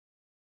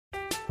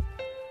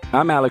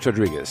I'm Alex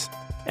Rodriguez.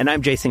 And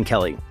I'm Jason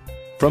Kelly.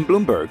 From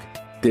Bloomberg,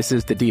 this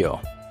is The Deal.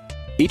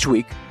 Each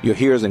week, you'll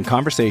hear us in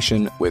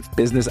conversation with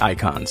business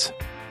icons.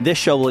 This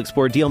show will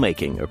explore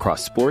deal-making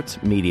across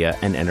sports, media,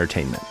 and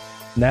entertainment.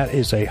 That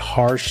is a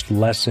harsh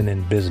lesson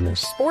in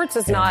business. Sports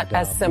is not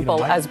as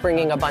simple as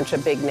bringing a bunch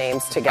of big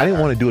names together. I didn't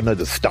want to do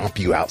another stomp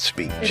you out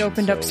speech. It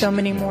opened up so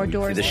many more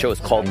doors. The show is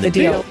called The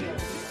Deal.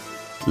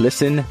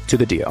 Listen to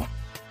The Deal.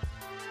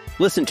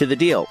 Listen to The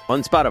Deal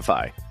on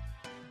Spotify.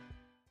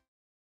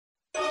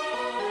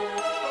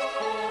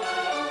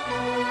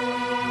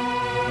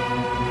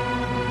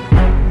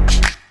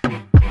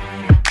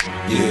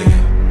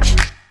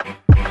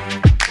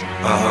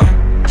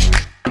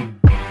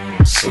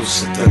 So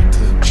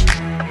seductive.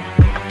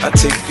 I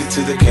take you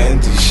to the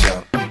candy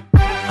shop.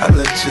 I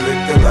let you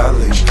lick the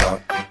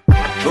lollipop.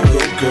 Go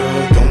ahead,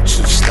 girl, don't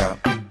you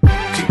stop.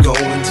 Keep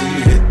going till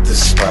you hit the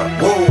spot.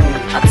 Whoa!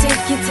 I'll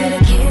take you to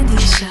the candy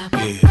shop.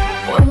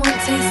 Yeah. One more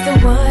taste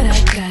of what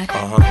I got.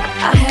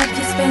 I'll have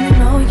you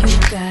spending all you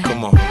got.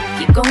 Come on.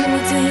 Keep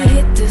going till you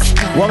hit the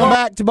spot. Welcome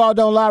back to Ball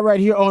Don't Lie right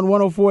here on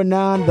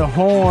 104.9 The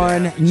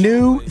Horn.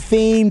 New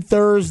theme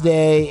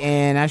Thursday,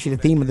 and actually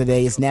the theme of the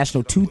day is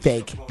National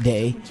Toothache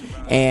Day.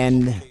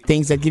 And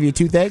things that give you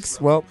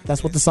toothaches, well,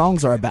 that's what the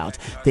songs are about.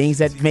 Things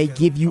that may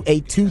give you a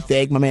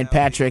toothache. My man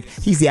Patrick,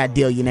 he's the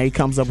ideal. He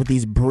comes up with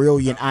these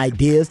brilliant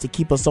ideas to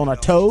keep us on our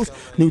toes.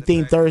 New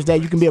theme Thursday.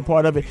 You can be a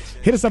part of it.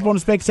 Hit us up on the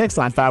Spec text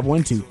line,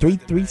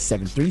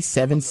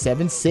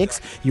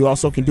 512-337-3776. You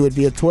also can do it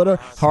via Twitter.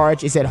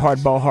 Harge is at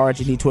Hardball Harge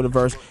in the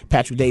Twitterverse.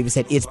 Patrick Davis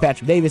at It's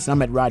Patrick Davis. And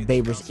I'm at Rod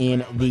Babers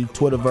in the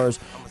Twitterverse.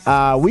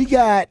 We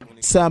got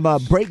some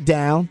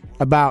breakdown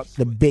about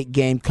the big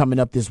game coming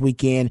up this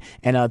weekend.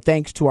 And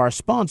thanks to our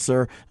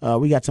sponsor,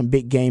 we got some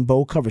big game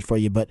bowl coverage for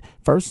you. But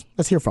first,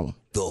 let's hear from them.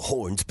 The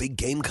Horn's big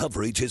game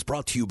coverage is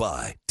brought to you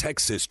by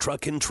Texas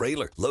Truck and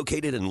Trailer,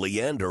 located in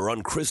Leander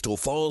on Crystal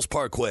Falls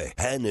Parkway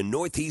and in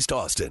Northeast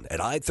Austin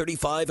at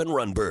I-35 and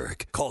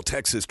Runberg. Call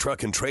Texas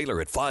Truck and Trailer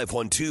at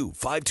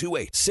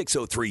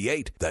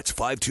 512-528-6038. That's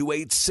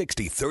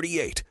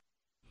 528-6038.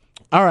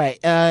 All right.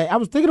 I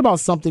was thinking about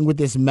something with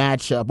this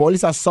matchup, or at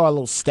least I saw a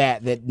little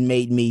stat that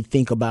made me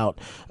think about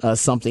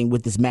something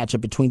with this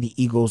matchup between the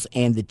Eagles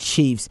and the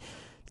Chiefs.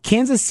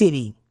 Kansas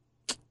City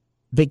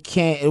they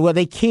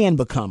can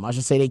become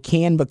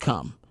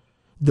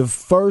the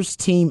first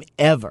team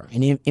ever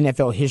in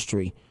NFL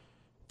history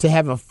to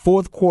have a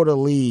fourth quarter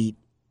lead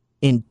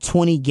in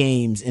 20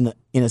 games in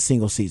a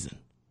single season.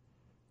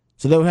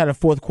 So they had a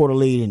fourth quarter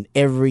lead in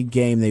every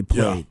game they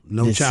played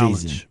this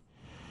season.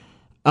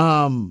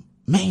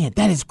 Man,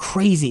 that is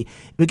crazy.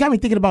 It got me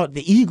thinking about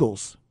the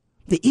Eagles.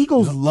 The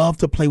Eagles love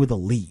to play with a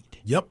lead.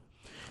 Yep.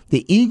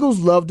 The Eagles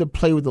love to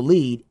play with the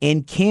lead,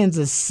 and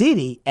Kansas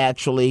City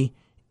actually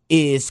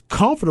is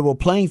comfortable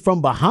playing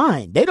from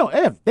behind. They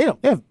have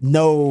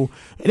no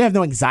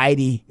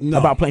anxiety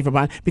about playing from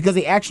behind because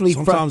they actually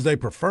sometimes they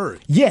prefer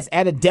it. Yes,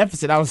 at a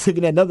deficit. I was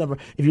looking at another number.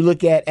 If you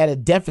look at a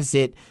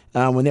deficit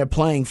when they're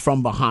playing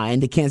from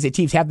behind, the Kansas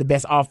City Chiefs have the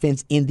best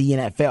offense in the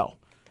NFL.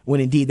 When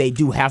indeed they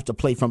do have to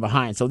play from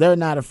behind. So they're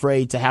not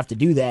afraid to have to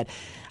do that.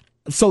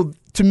 So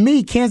to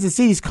me, Kansas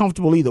City's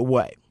comfortable either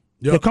way.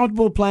 Yep. They're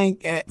comfortable playing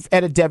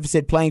at a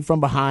deficit, playing from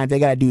behind. They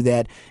got to do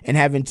that and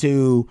having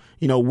to,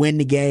 win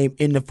the game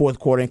in the fourth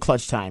quarter in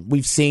clutch time.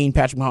 We've seen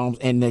Patrick Mahomes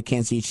and the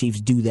Kansas City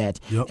Chiefs do that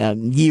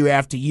year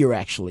after year,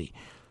 actually.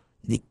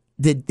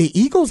 The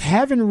Eagles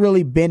haven't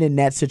really been in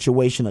that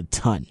situation a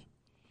ton.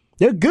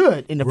 They're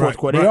good in the fourth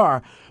quarter. They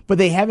are. But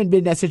they haven't been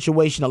in that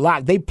situation a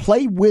lot. They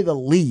play with a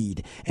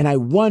lead. And I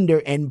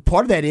wonder, and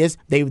part of that is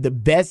they were the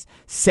best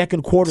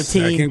second quarter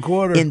team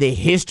in the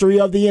history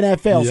of the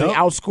NFL. Yep. So they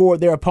outscored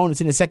their opponents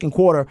in the second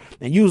quarter.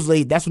 And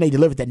usually that's when they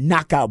delivered the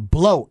knockout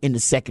blow in the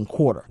second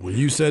quarter. When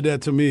you said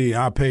that to me,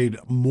 I paid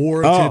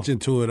more attention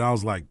to it. I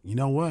was like, you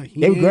know what?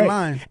 They were great.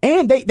 Lying.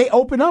 And they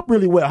open up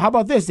really well. How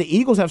about this? The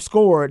Eagles have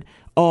scored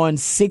on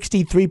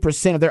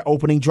 63% of their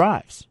opening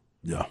drives.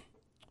 Yeah.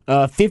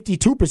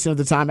 52% of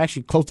the time,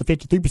 actually close to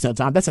 53% of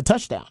the time, that's a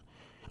touchdown.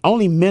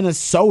 Only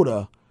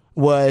Minnesota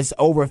was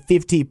over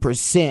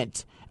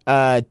 50%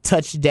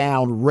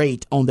 touchdown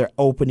rate on their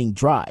opening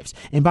drives.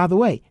 And by the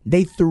way,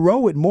 they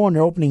throw it more on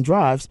their opening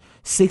drives,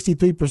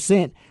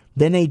 63%,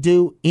 than they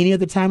do any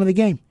other time of the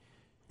game.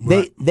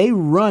 Right. They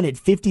run it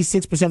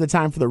 56% of the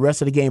time for the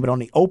rest of the game, but on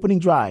the opening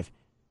drive,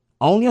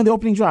 only on the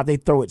opening drive, they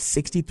throw it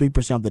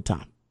 63% of the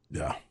time.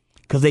 Yeah.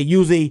 Because they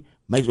usually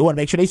want to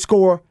make sure they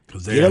score,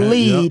 get a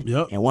lead,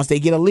 and once they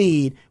get a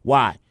lead,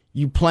 why?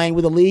 You playing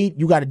with a lead,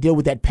 you got to deal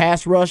with that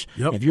pass rush.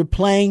 Yep. If you're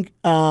playing,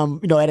 from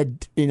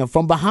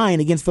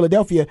behind against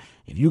Philadelphia,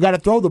 if you got to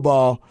throw the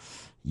ball,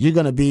 you're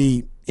going to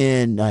be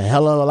in a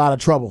hell of a lot of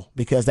trouble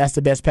because that's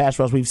the best pass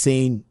rush we've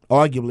seen,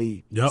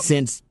 arguably,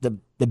 since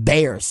the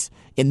Bears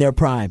in their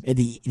prime in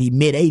the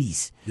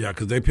mid-'80s. Yeah,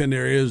 because they pin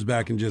their ears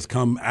back and just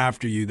come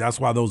after you. That's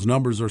why those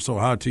numbers are so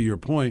high, to your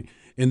point.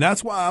 And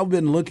that's why I've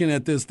been looking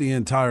at this the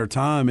entire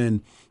time.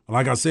 And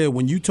like I said,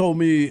 when you told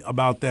me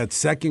about that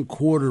second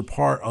quarter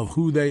part of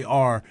who they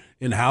are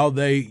and how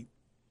they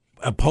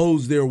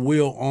oppose their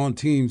will on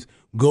teams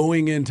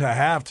going into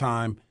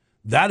halftime,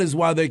 that is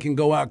why they can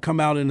come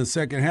out in the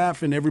second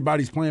half and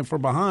everybody's playing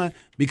from behind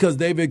because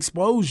they've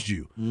exposed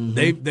you.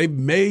 Mm-hmm. They've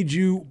made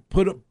you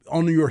put up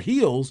on your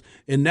heels,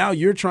 and now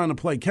you're trying to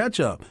play catch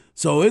up.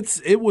 So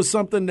it was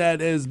something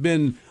that has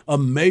been a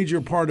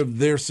major part of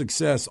their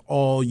success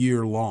all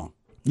year long.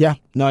 Yeah,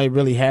 no, it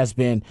really has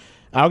been.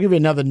 I'll give you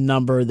another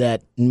number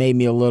that made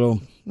me a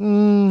little.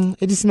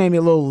 It just made me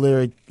a little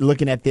leery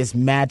looking at this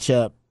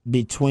matchup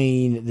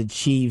between the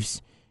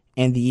Chiefs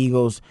and the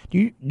Eagles.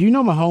 Do you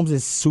know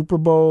Mahomes' Super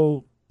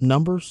Bowl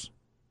numbers?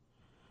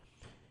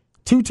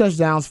 2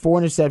 touchdowns,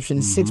 4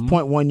 interceptions,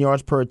 6.1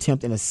 yards per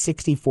attempt, and a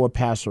 64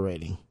 passer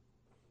rating.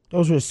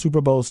 Those were his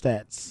Super Bowl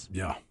stats.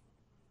 Yeah.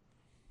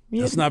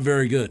 That's not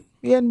very good.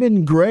 He hadn't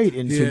been great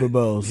in Super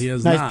Bowls. He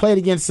has not. He's played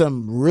against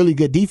some really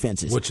good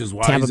defenses. Which is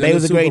why Tampa he's Bay in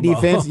was the a great Super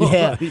Bowl. defense.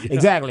 Yeah, Yeah.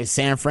 exactly.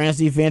 San Fran's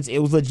defense, it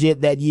was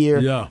legit that year.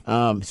 Yeah.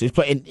 So he's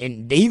playing,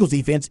 and the Eagles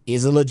defense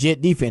is a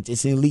legit defense.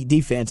 It's an elite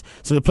defense.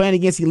 So they're playing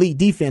against elite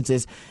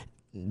defenses,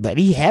 but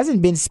he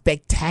hasn't been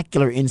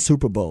spectacular in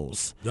Super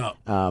Bowls. No.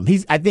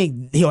 I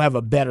think he'll have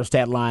a better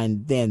stat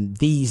line than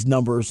these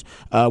numbers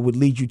would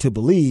lead you to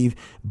believe,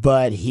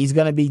 but he's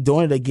going to be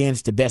doing it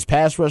against the best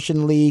pass rush in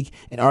the league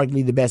and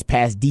arguably the best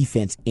pass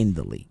defense in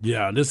the league.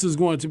 Yeah, this is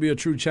going to be a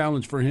true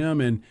challenge for him.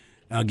 And,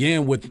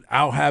 again,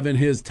 without having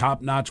his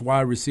top-notch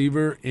wide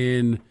receiver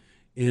in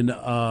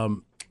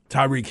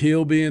Tyreek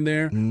Hill being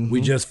there,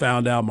 we just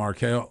found out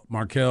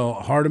Markel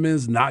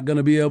Hardeman's not going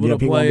to be able to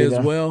play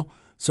as well.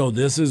 So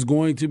this is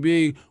going to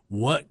be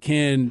what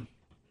can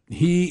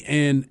he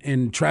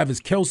and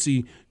Travis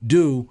Kelce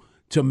do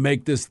to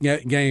make this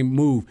game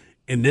move.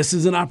 And this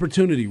is an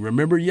opportunity.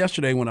 Remember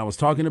yesterday when I was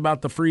talking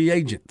about the free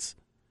agents,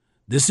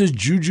 this is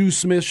Juju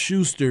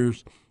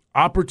Smith-Schuster's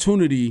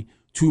opportunity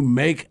to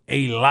make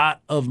a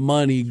lot of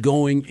money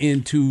going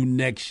into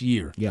next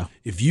year. Yeah.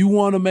 If you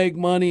want to make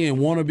money and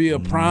want to be a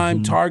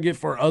prime target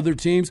for other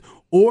teams,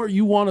 or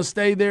you want to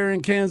stay there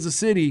in Kansas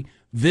City,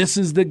 this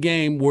is the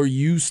game where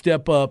you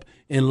step up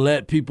and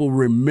let people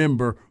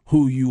remember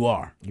who you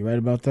are. You right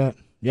about that?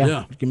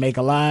 Yeah. You can make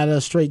a lot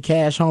of straight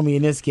cash, homie,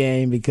 in this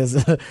game because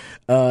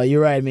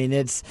you're right. I mean,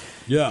 it's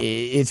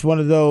one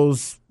of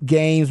those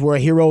games where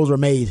heroes are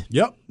made.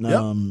 Yep.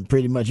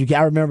 Pretty much.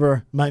 I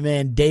remember my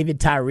man David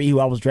Tyree,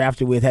 who I was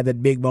drafted with, had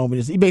that big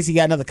moment. He basically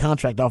got another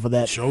contract off of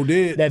that. Sure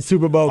did. That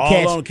Super Bowl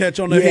catch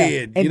on the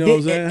head. You know what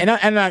I'm saying? And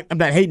I'm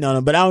not hating on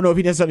him, but I don't know if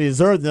he necessarily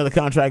deserved another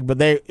contract. But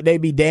they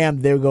be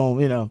damned, they're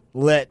going to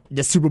let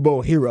the Super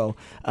Bowl hero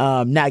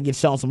not get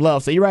shown some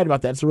love. So you're right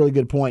about that. It's a really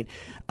good point.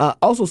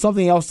 Also,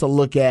 something else to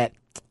look at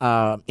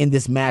in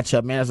this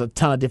matchup, man. There's a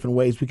ton of different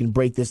ways we can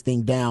break this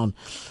thing down.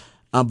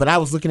 But I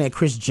was looking at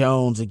Chris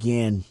Jones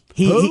again.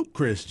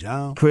 Chris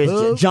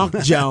Jones. Junk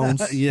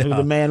Jones. Yeah.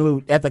 The man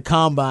who at the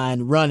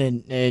combine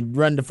running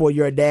the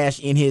 4-yard dash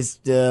in his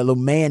little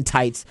man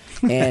tights,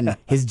 and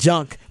his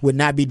junk would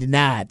not be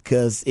denied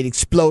because it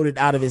exploded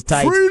out of his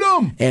tights.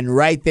 Freedom! And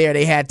right there,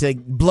 they had to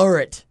blur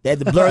it. They had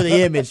to blur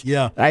the image.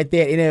 Yeah. Right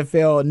there,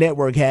 NFL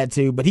Network had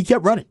to. But he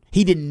kept running.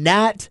 He did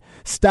not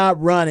stop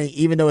running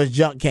even though his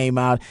junk came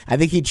out. I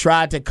think he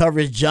tried to cover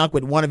his junk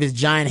with one of his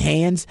giant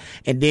hands,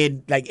 and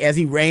then as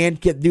he ran,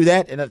 kept do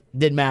that, and it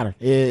didn't matter.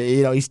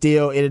 He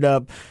still ended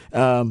up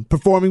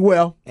performing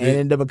well and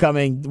ended up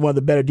becoming one of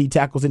the better D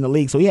tackles in the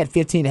league. So he had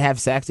 15.5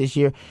 sacks this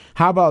year.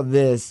 How about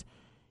this?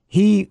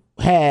 He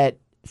had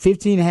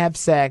 15.5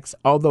 sacks,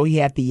 although he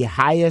had the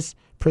highest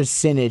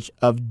percentage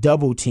of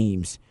double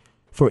teams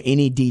for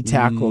any D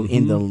tackle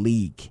in the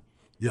league.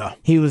 Yeah.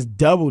 He was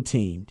double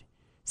teamed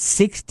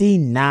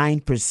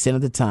 69%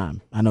 of the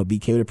time. I know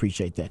BK would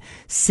appreciate that.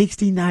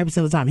 69%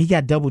 of the time he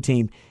got double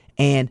teamed.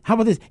 And how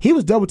about this? He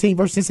was double teamed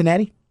versus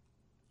Cincinnati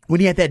when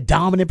he had that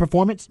dominant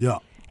performance. Yeah.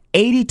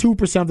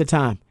 82% of the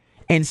time,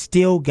 and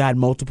still got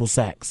multiple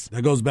sacks.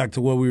 That goes back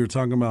to what we were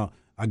talking about.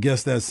 I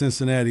guess that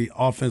Cincinnati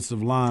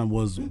offensive line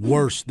was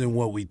worse than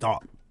what we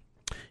thought.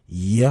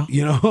 Yeah.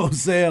 You know what I'm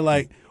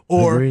saying?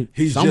 Or Agreed.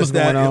 he's Something's just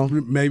that.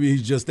 going on. Maybe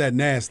he's just that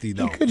nasty,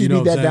 though. He could just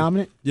be that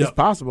dominant. Yep. It's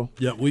possible.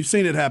 Yeah, we've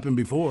seen it happen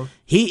before.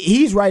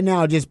 He's right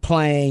now just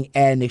playing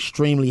at an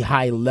extremely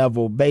high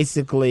level.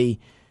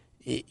 Basically,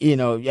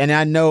 and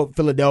I know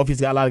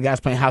Philadelphia's got a lot of guys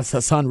playing.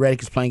 Hassan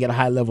Reddick is playing at a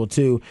high level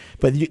too.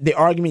 But the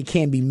argument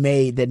can be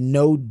made that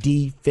no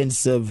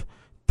defensive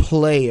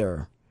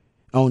player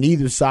on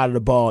either side of the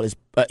ball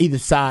either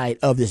side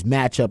of this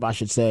matchup, I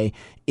should say,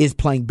 is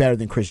playing better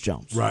than Chris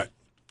Jones. Right.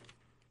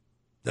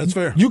 That's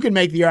fair. You can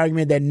make the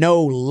argument that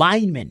no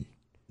lineman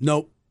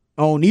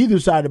on either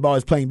side of the ball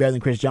is playing better than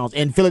Chris Jones.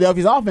 And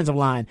Philadelphia's offensive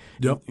line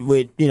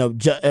with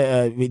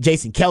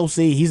Jason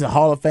Kelce, he's a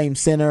Hall of Fame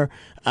center.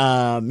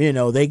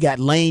 They got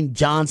Lane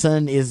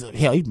Johnson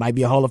he might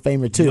be a Hall of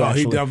Famer too. Yeah,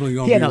 actually. he definitely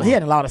gonna be one. He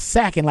had a lot of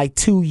sack in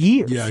 2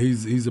 years. Yeah,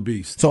 he's a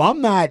beast. So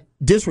I'm not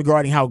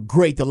disregarding how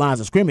great the lines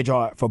of scrimmage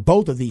are for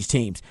both of these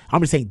teams.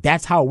 I'm just saying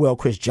that's how well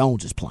Chris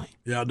Jones is playing.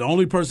 Yeah, the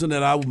only person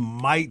that I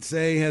might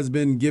say has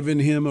been giving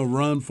him a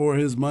run for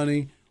his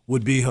money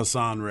would be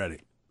Hassan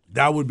Reddick.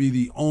 That would be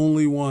the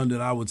only one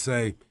that I would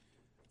say,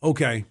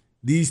 okay,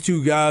 these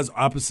two guys,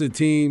 opposite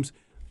teams,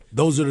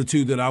 Those are the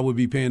two that I would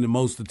be paying the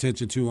most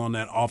attention to on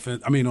that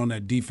on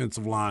that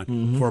defensive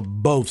line for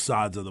both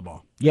sides of the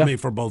ball. Yeah. I mean,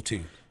 for both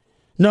teams.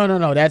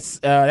 No. That's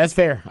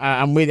fair.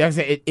 I'm with you. Like I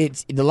said,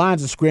 it's the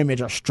lines of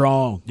scrimmage are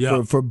strong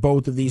for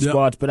both of these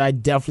squads, but I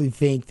definitely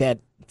think that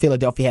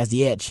Philadelphia has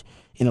the edge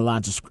on the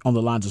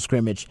lines of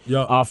scrimmage,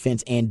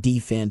 offense and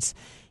defense.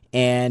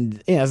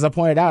 And as I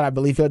pointed out, I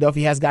believe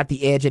Philadelphia has got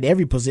the edge at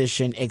every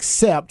position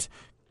except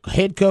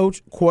head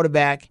coach,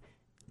 quarterback,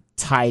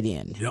 tight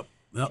end.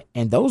 Yep.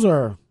 And those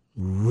are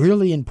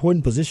really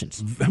important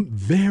positions.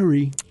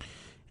 Very.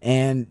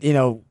 And,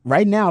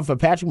 right now for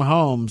Patrick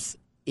Mahomes,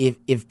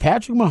 if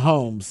Patrick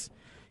Mahomes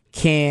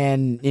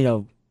can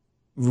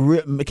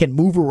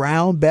move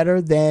around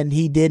better than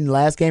he did in the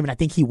last game, and I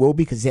think he will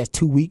because he has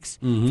 2 weeks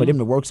for them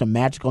to work some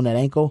magic on that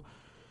ankle,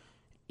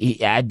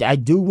 I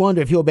do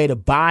wonder if he'll be able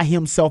to buy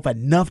himself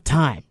enough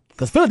time.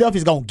 Because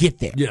Philadelphia's going to get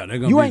there. Yeah, they're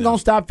going to You ain't going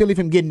to stop Philly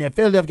from getting there.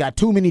 Philadelphia got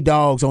too many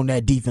dogs on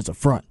that defensive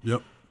front.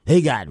 Yep.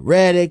 They got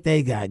Reddick.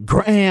 They got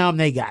Graham.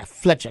 They got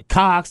Fletcher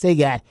Cox. They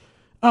got,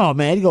 oh,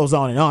 man, it goes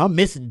on and on. I'm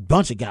missing a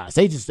bunch of guys.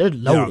 They're loaded.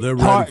 Yeah, they're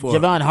ready for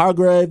Javon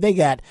Hargrave.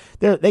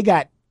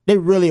 They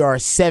really are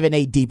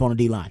 7-8 deep on the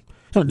D-line.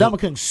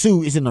 Ndamukong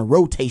Suh is in the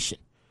rotation.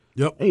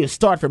 Yep. He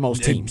start for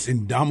most teams.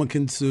 And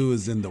Ndamukong Suh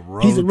is in the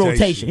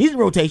rotation. He's in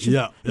rotation.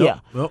 Yeah.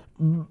 Yep.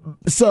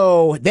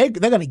 So they're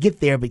going to get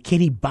there, but can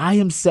he buy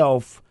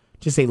himself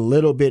just a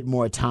little bit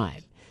more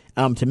time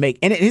to make?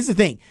 And here's the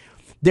thing: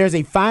 there's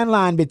a fine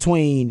line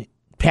between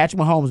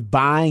Patrick Mahomes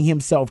buying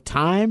himself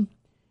time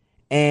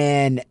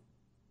and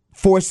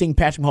forcing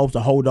Patrick Mahomes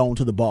to hold on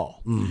to the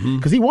ball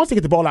because he wants to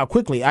get the ball out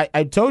quickly.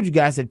 I told you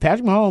guys that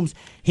Patrick Mahomes,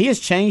 he has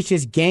changed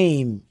his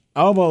game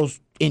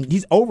almost. And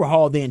he's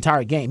overhauled the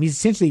entire game. He's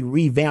essentially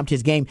revamped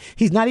his game.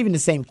 He's not even the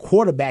same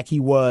quarterback he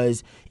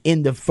was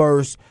in the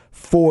first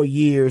 4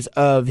 years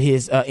of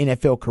his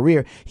NFL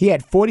career. He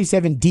had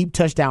 47 deep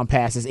touchdown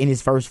passes in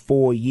his first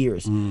 4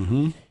 years.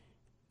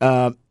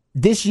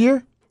 This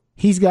year,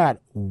 he's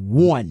got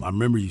one. I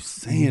remember you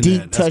saying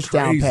deep that. That's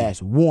touchdown crazy.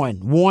 pass.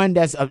 One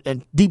that's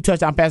a deep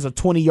touchdown pass of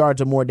 20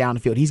 yards or more down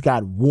the field. He's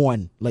got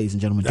one, ladies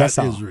and gentlemen. That's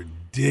That all. is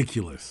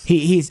ridiculous.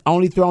 He's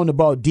only thrown the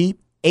ball deep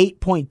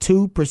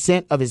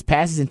 8.2% of his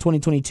passes in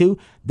 2022.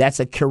 That's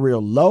a career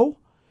low.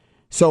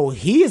 So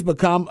he has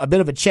become a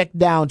bit of a check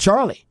down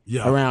Charlie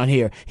around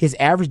here. His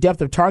average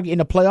depth of target in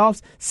the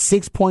playoffs,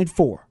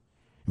 6.4.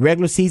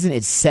 Regular season,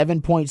 it's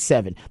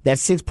 7.7. That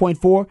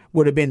 6.4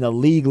 would have been the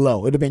league low.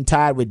 It would have been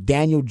tied with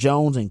Daniel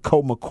Jones and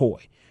Colt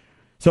McCoy.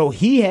 So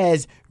he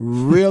has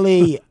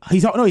really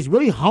he's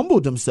really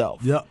humbled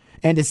himself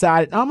and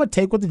decided, I'm going to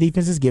take what the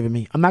defense is giving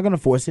me. I'm not going to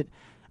force it.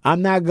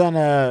 I'm not going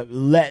to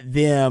let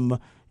them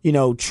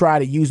try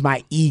to use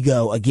my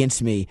ego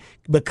against me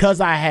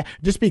because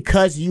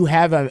because you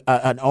have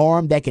an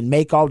arm that can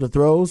make all the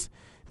throws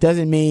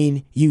doesn't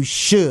mean you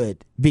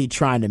should be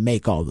trying to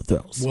make all the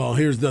throws. Well,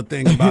 here's the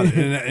thing about it,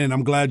 and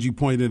I'm glad you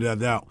pointed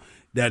that out,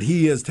 that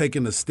he has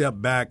taken a step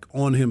back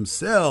on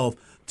himself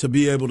to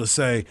be able to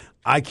say,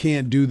 I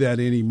can't do that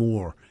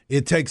anymore.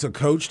 It takes a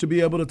coach to be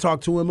able to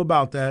talk to him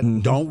about that.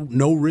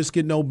 No risk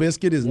it, no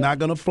biscuit is not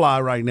going to fly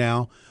right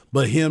now,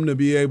 but him to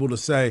be able to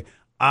say,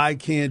 I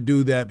can't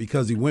do that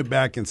because he went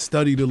back and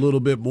studied a little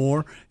bit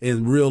more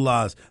and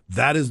realized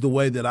that is the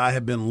way that I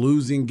have been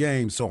losing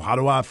games. So how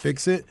do I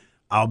fix it?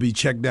 I'll be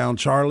check down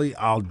Charlie.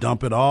 I'll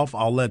dump it off.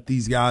 I'll let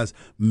these guys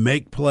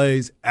make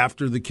plays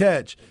after the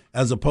catch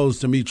as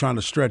opposed to me trying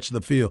to stretch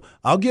the field.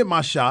 I'll get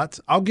my shots.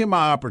 I'll get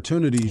my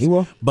opportunities,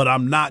 but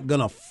I'm not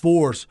going to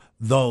force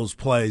those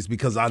plays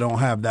because I don't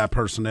have that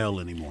personnel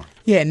anymore.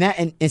 Yeah,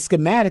 and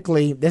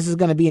schematically, this is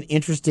going to be an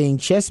interesting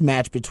chess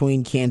match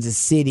between Kansas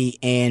City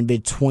and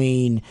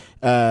between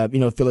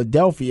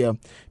Philadelphia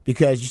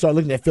because you start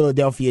looking at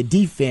Philadelphia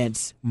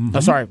defense.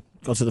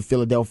 Go to the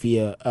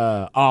Philadelphia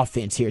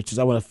offense here because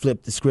I want to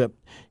flip the script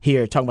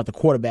here talking about the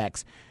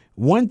quarterbacks.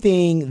 One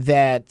thing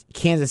that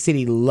Kansas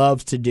City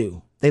loves to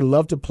do, they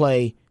love to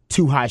play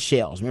two high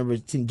shells. Remember,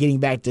 getting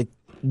back to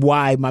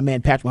why my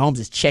man Patrick Mahomes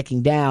is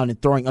checking down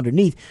and throwing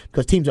underneath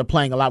because teams are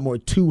playing a lot more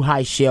two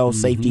high shell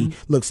safety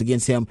looks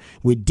against him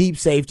with deep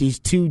safeties,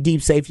 2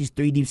 deep safeties,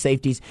 3 deep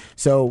safeties.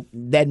 So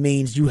that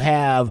means you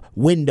have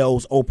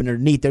windows open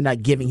underneath. They're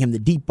not giving him the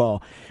deep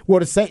ball.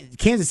 Well,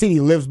 Kansas City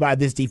lives by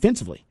this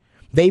defensively.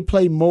 They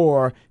play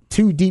more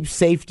 2 deep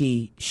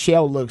safety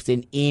shell looks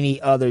than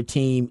any other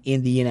team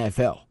in the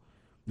NFL.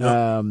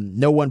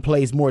 No one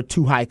plays more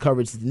 2 high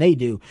coverage than they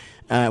do,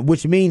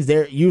 which means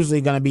they're usually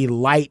going to be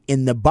light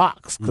in the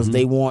box because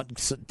they want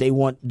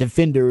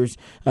defenders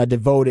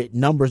devoted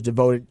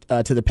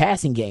to the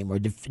passing game or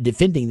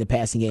defending the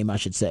passing game, I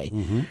should say.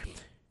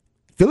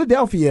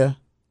 Philadelphia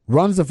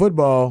runs the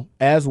football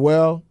as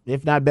well,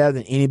 if not better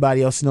than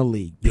anybody else in the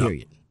league.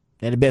 Period.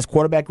 They're the best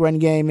quarterback run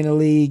game in the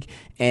league,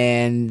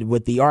 and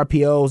with the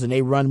RPOs, and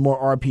they run more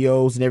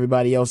RPOs than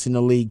everybody else in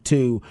the league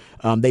too,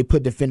 they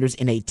put defenders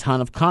in a ton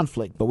of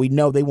conflict. But we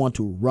know they want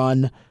to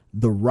run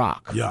the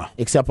rock,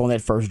 except on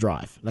that first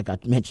drive, like I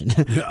mentioned.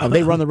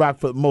 They run the rock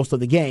for most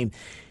of the game.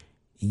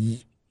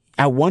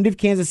 I wonder if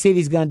Kansas City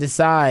is going to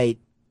decide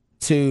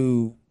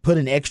to put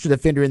an extra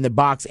defender in the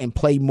box and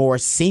play more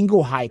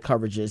single high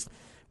coverages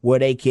where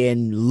they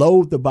can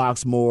load the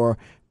box more,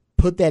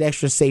 put that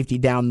extra safety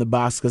down the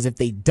box, because if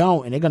they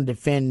don't, and they're going to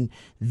defend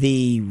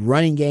the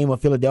running game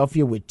of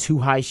Philadelphia with 2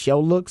 high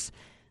shell looks,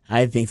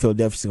 I think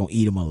Philadelphia's going to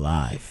eat them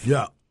alive.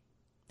 Yeah.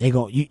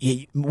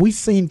 We've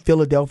seen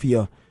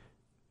Philadelphia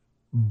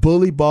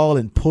bully ball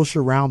and push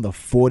around the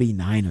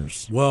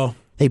 49ers. Well,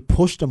 they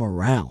pushed them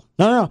around.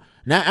 No.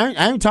 Now,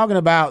 I ain't talking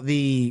about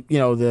the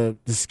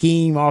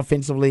scheme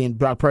offensively and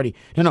Brock Purdy.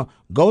 No.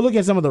 Go look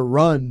at some of the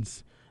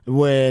runs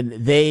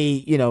when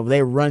they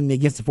run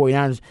against the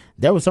 49ers.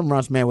 There was some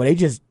runs, man, where they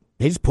just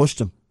pushed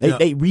them.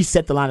 They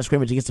reset the line of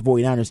scrimmage against the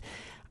 49ers.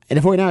 And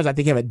the 49ers, I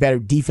think, have a better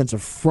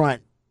defensive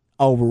front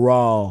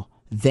overall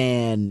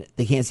than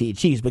the Kansas City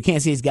Chiefs. But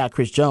Kansas City's got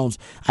Chris Jones.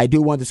 I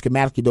do wonder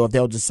schematically, though, if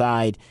they'll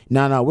decide,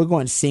 no, we're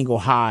going single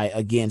high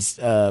against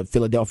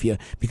Philadelphia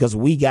because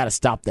we got to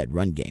stop that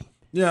run game.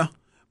 Yeah.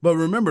 But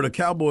remember, the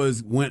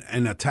Cowboys went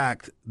and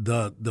attacked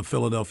the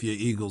Philadelphia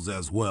Eagles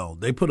as well.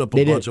 They put up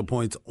a bunch of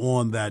points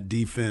on that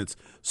defense.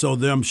 So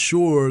I'm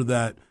sure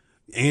that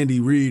Andy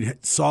Reid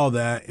saw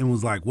that and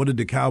was like, what did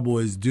the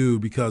Cowboys do?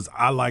 Because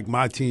I like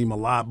my team a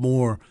lot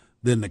more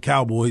than the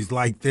Cowboys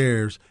like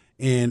theirs.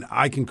 And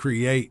I can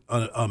create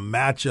a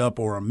matchup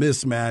or a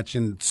mismatch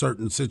in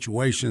certain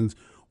situations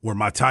where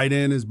my tight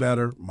end is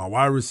better, my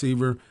wide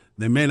receiver,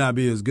 they may not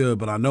be as good,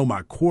 but I know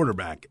my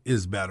quarterback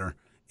is better.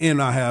 And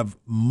I have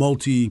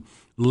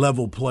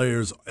multi-level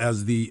players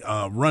as the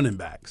running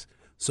backs.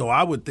 So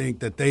I would think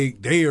that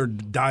they are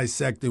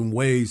dissecting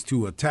ways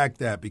to attack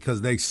that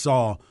because they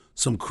saw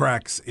some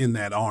cracks in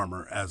that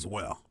armor as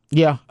well.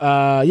 Yeah.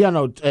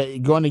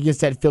 Going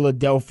against that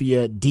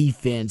Philadelphia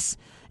defense,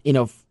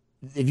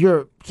 if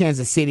you're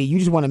Kansas City, you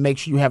just want to make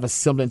sure you have a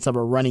semblance of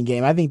a running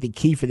game. I think the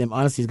key for them,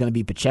 honestly, is going to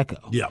be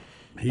Pacheco. Yeah.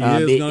 He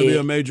is going to be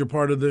a major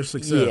part of their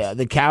success. Yeah,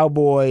 the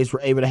Cowboys were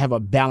able to have a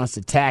balanced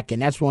attack,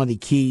 and that's one of the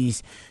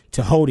keys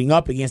to holding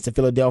up against the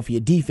Philadelphia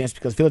defense,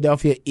 because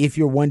Philadelphia, if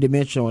you're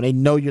one-dimensional and they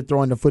know you're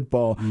throwing the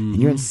football and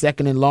you're in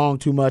second and long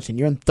too much and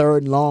you're in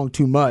third and long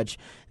too much,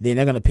 then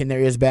they're going to pin their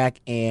ears back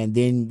and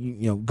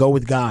then go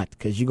with God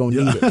because you're going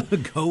to need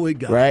it. Go with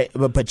God. Right?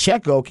 But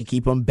Pacheco can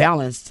keep them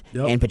balanced,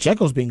 and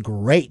Pacheco's been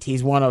great.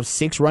 He's one of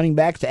 6 running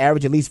backs to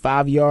average at least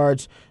 5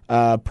 yards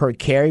per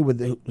carry,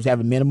 who have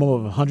a minimum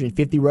of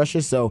 150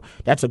 rushes. So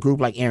that's a group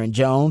like Aaron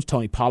Jones,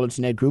 Tony Pollard's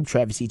in that group,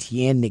 Travis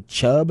Etienne, Nick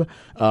Chubb,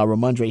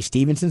 Ramondre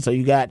Stevenson. So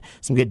you got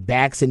some good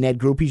backs in that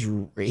group.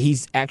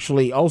 He's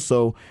actually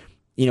also,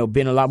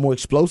 been a lot more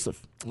explosive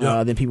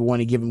than people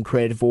want to give him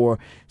credit for.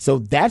 So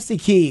that's the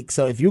key.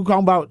 So if you're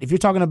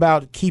talking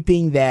about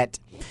keeping that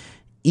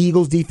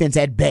Eagles defense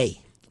at bay,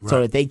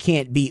 so that they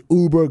can't be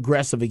uber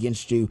aggressive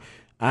against you,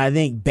 I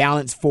think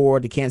balance for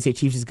the Kansas City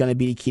Chiefs is going to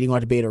be the key. They're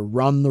going to be able to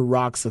run the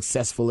rock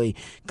successfully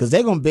because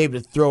they're going to be able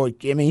to throw it.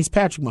 I mean, he's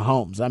Patrick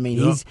Mahomes. I mean,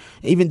 he's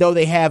even though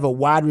they have a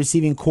wide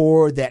receiving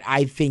core that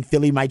I think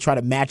Philly might try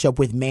to match up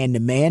with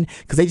man-to-man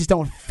because they just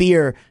don't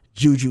fear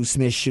Juju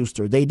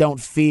Smith-Schuster. They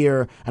don't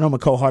fear – I know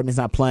McCole Hardman's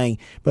not playing,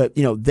 but,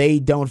 they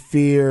don't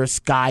fear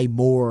Sky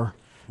Moore.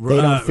 They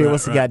don't fear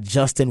what's got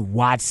Justin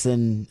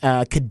Watson,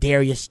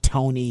 Kadarius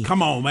Toney.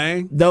 Come on,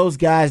 man. Those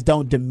guys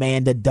don't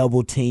demand a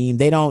double team.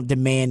 They don't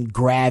demand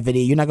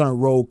gravity. You're not going to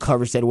roll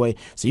coverage that way.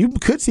 So you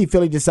could see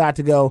Philly decide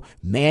to go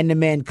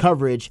man-to-man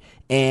coverage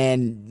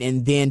and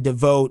then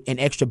devote an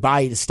extra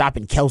body to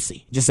stopping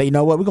Kelsey. Just say, you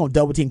know what, we're going to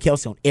double team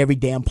Kelsey on every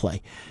damn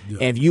play. Yeah.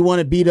 And if you want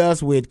to beat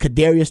us with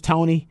Kadarius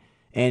Toney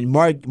and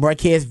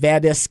Marquez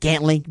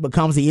Valdes-Scantling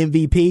becomes the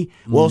MVP,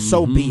 well,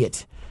 so be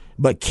it.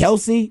 But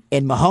Kelsey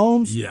and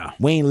Mahomes,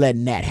 we ain't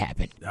letting that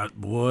happen.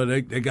 Boy,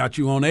 they got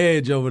you on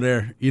edge over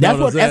there.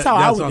 That's how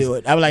I would do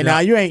it. I was like, nah,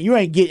 you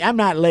ain't getting. I'm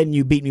not letting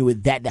you beat me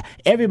with that.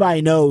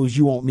 Everybody knows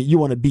you want me. You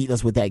want to beat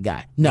us with that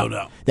guy. No,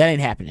 that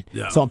ain't happening.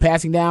 Yeah. So on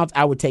passing downs,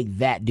 I would take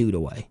that dude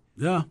away.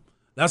 Yeah,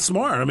 that's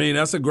smart. I mean,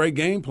 that's a great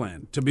game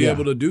plan to be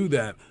able to do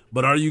that.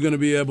 But are you going to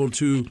be able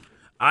to?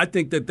 I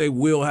think that they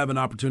will have an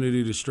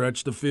opportunity to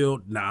stretch the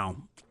field. Now,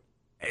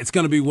 it's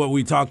going to be what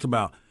we talked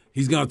about.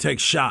 He's going to take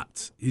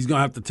shots. He's going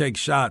to have to take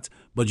shots,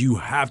 but you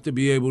have to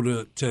be able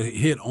to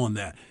hit on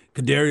that.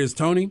 Kadarius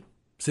Toney,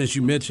 since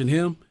you mentioned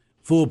him,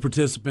 full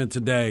participant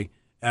today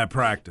at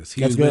practice.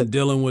 He's been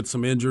dealing with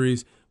some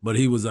injuries, but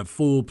he was a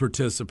full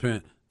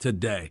participant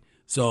today.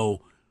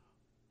 So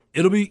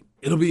it'll be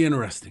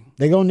interesting.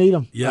 They're going to need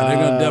him. Yeah, they're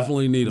going to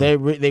definitely need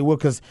him. They will,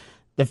 because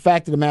the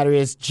fact of the matter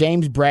is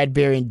James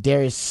Bradberry and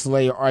Darius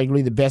Slay are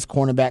arguably the best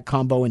cornerback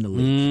combo in the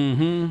league.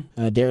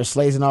 Mm-hmm. Darius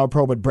Slay's an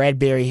All-Pro, but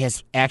Bradberry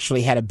has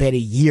actually had a better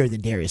year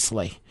than Darius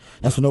Slay.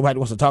 That's what nobody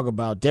wants to talk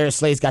about. Darius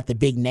Slay's got the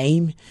big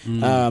name,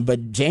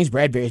 but James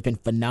Bradberry has been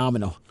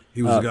phenomenal.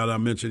 He was a guy that I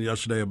mentioned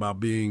yesterday about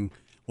being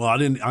 – well,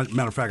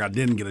 matter of fact, I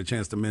didn't get a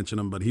chance to mention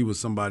him, but he was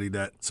somebody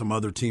that some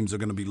other teams are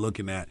going to be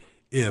looking at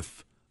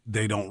if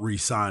they don't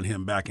re-sign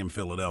him back in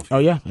Philadelphia. Oh,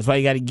 yeah. That's why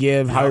you got to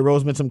give Howie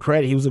Roseman some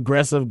credit. He was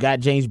aggressive, got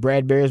James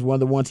Bradbury as one of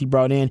the ones he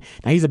brought in.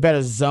 Now, he's a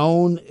better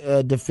zone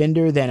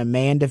defender than a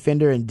man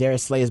defender, and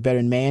Darius Slay is better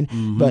in man.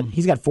 Mm-hmm. But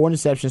he's got 4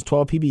 interceptions,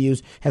 12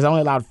 PBUs, has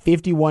only allowed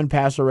 51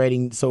 passer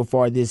rating so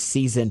far this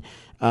season.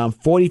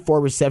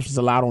 44 receptions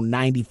allowed on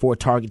 94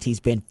 targets. He's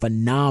been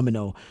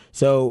phenomenal.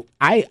 So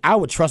I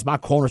would trust my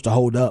corners to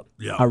hold up.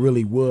 Yeah. I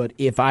really would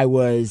if I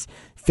was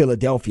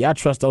Philadelphia. I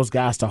trust those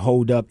guys to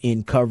hold up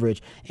in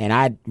coverage, and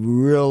I'd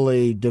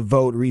really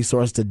devote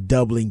resource to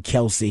doubling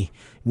Kelsey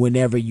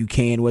whenever you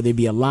can, whether it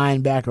be a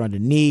linebacker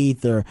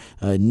underneath or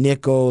a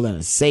nickel and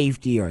a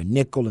safety or a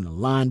nickel and a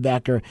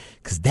linebacker,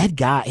 because that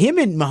guy, him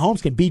and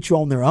Mahomes can beat you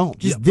on their own.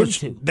 Just them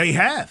two. They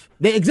have.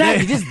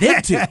 Exactly, just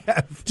them two.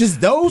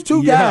 Just those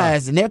two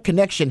guys and their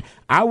connection.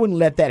 I wouldn't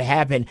let that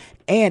happen.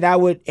 And I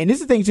would, and this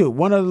is the thing too,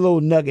 one other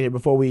little nugget here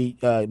before we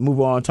move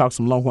on and talk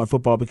some Longhorn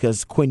football,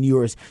 because Quinn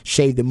Ewers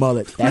shaved the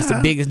mullet. That's the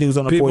biggest news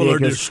on the 40 acres.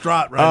 People are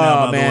distraught right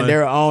now. Oh, man,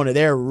 they're on it.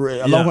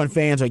 Longhorn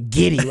fans are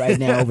giddy right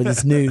now over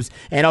this news.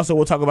 And also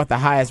we'll talk about the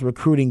highest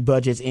recruiting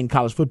budgets in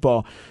college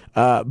football.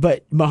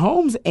 But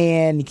Mahomes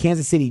and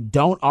Kansas City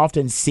don't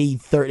often see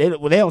they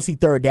don't see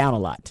third down a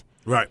lot.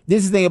 Right.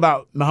 This is the thing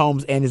about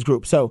Mahomes and his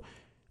group. So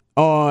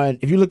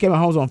if you look at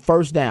Mahomes on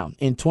first down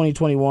in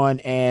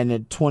 2021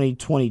 and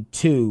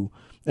 2022,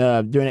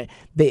 during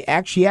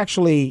it, she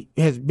actually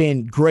has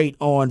been great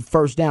on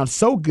first down.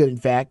 So good, in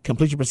fact,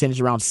 completion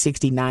percentage around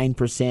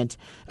 69%,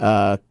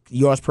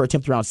 yards per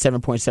attempt around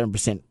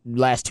 7.7%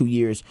 last 2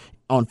 years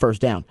on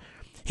first down.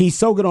 He's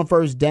so good on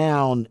first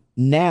down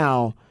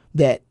now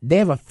that they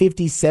have a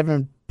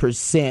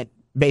 57%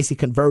 basic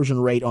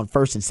conversion rate on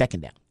first and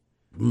second down.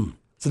 Mm.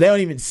 So they don't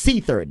even see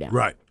third down.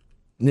 Right.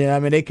 Yeah, I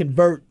mean, they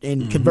convert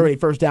a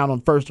first down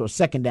on first or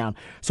second down.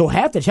 So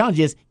half the challenge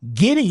is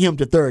getting him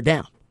to third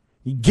down.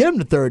 You get him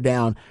to third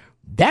down,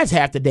 that's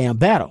half the damn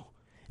battle.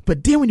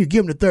 But then when you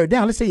give him to third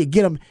down, let's say you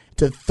get him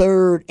to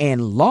third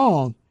and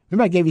long.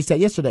 Remember I gave you a stat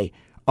yesterday.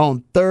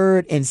 On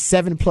third and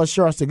 7+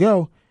 yards to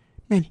go,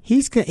 man,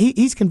 he's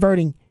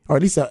converting, or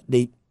at least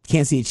the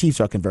Kansas City Chiefs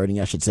are converting,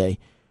 I should say,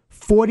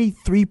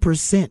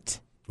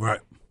 43%. Right.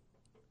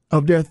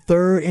 Of their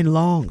third and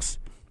longs.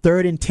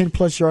 Third and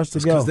 10+ yards to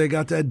go. Because they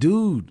got that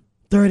dude.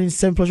 Third and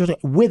 7+ yards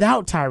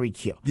without Tyreek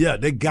Hill. Yeah,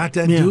 they got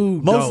that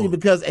dude. Mostly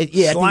because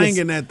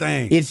slanging that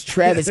thing. It's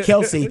Travis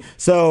Kelce.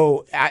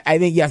 So I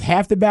think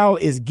half the battle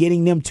is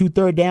getting them to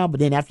third down, but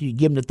then after you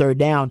give them the third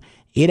down,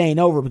 it ain't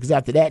over, because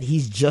after that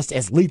he's just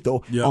as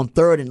lethal on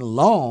third and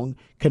long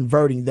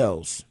converting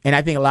those. And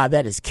I think a lot of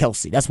that is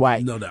Kelce. That's why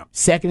no doubt.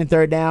 Second and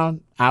third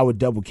down, I would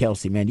double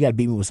Kelce, man. You got to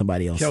beat me with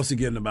somebody else. Kelce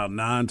getting about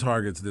 9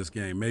 targets this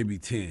game, maybe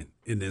 10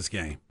 in this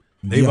game.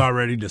 They've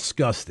already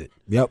discussed it.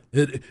 Yep.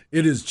 It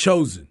is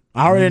chosen.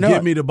 I already know.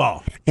 Give me the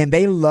ball. And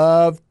they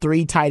love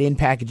 3 tight end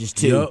packages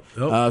too.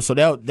 Yep. So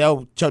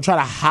they'll try to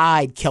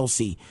hide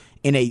Kelce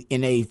in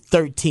a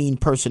 13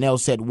 personnel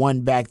set,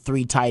 1 back,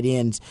 3 tight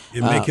ends,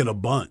 and make it a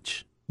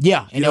bunch.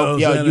 Yeah, and they'll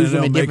use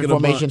them in different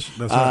formations.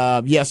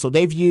 Right. So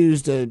they've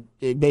used a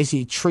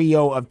basically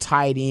trio of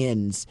tight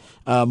ends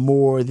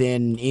more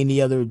than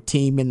any other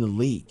team in the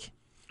league.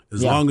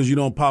 As long as you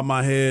don't pop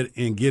my head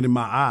and get in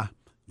my eye,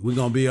 we're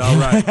going to be all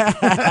right.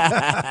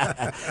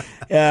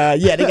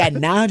 They got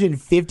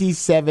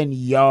 957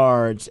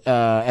 yards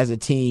as a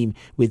team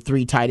with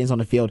 3 tight ends on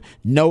the field.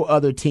 No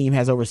other team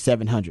has over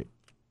 700.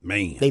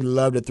 Man. They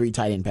love the 3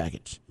 tight end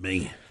package.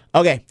 Man.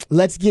 Okay,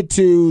 let's get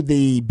to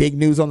the big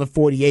news on the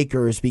 40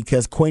 acres,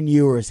 because Quinn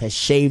Ewers has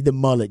shaved the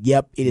mullet.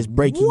 Yep, it is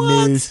breaking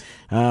news.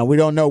 We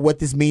don't know what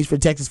this means for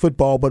Texas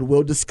football, but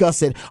we'll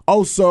discuss it.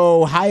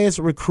 Also, highest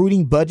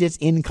recruiting budgets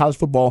in college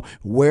football.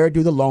 Where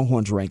do the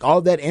Longhorns rank?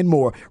 All that and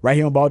more right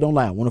here on Ball Don't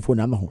Lie,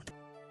 104.9 The Horn.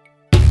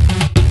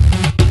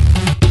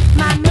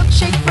 My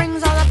milkshake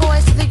brings all the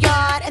boys to the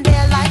yard, and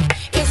they're like,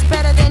 it's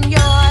better than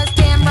yours.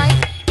 Damn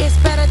right, it's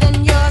better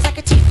than yours. I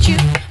could teach you,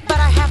 but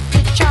I have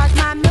to charge.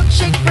 My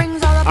milkshake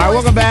brings all the boys. All right,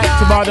 welcome back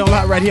to Ball Don't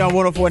Lie right here on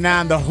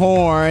 104.9 The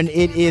Horn.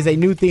 It is a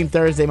new theme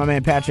Thursday. My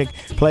man Patrick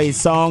plays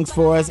songs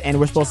for us, and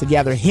we're supposed to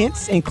gather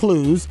hints and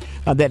clues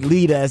that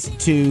lead us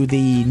to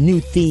the new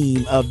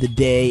theme of the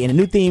day. And the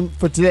new theme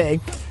for today,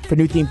 for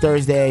New Theme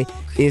Thursday,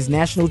 is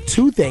National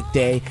Toothache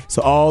Day.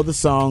 So all the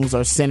songs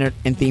are centered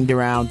and themed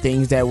around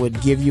things that would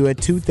give you a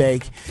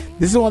toothache.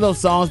 This is one of those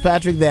songs,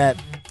 Patrick, that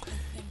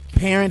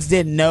parents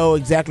didn't know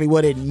exactly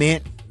what it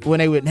meant when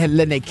they would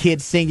letting their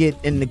kids sing it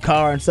in the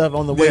car and stuff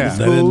on the way to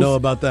school. They didn't know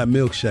about that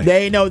milkshake.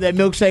 They didn't know that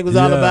milkshake was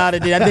all about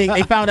it. I think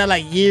they found out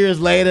like years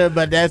later,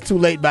 but that's too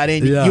late by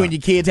then. You and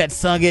your kids had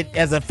sung it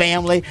as a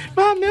family.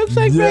 My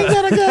milkshake brings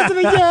out a go to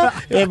the yard.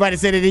 Everybody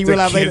said it. Didn't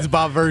realize later. Kids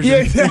Bop version. Yeah,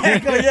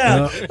 exactly.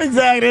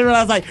 Exactly. They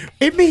realized like,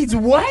 it means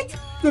what?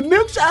 The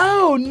milkshake?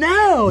 Oh,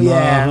 no.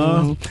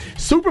 Yeah.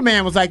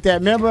 Superman was like that.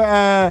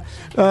 Remember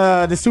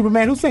the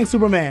Superman? Who sang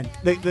Superman?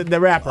 The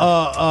rapper.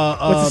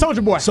 What's the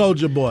Soulja Boy?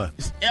 Soulja Boy.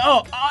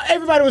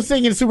 Everybody was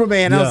singing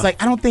Superman. I was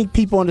like, I don't think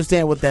people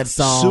understand what that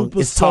song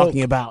is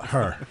talking about.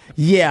 Her.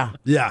 Yeah.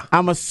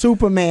 I'm a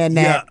Superman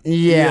now. All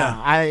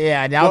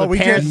the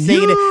parents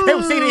singing it. They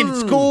were singing it in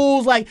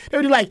schools. Like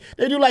they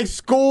do like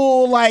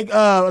school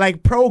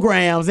like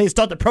programs. They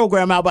start the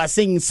program out by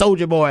singing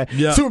Soulja Boy.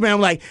 Yeah. Superman.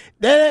 I'm like,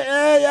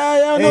 I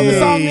don't know what the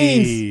song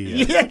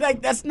means. Yeah,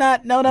 like that's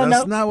not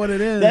That's not what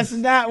it is. That's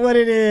not what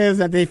it is.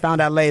 And they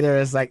found out later.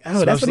 It's like,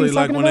 oh, that's what he's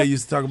like talking when about? they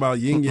used to talk about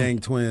Yin Yang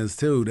Twins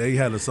too. They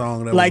had a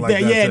song that like was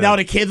like that. Yeah, too. and all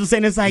the kids were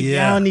saying it's like,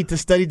 y'all need to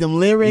study them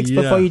lyrics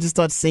before you just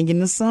start singing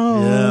the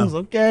songs. Yeah.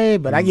 Okay,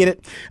 but I get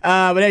it.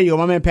 But there you go.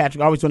 My man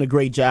Patrick always doing a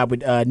great job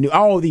with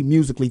all the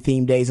musically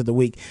themed days of the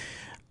week.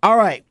 All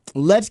right,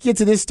 let's get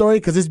to this story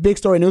because it's big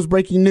story. News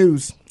breaking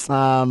news.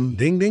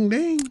 Ding, ding,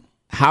 ding.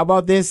 How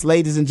about this,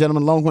 ladies and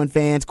gentlemen, Longhorn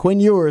fans? Quinn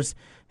Ewers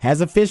has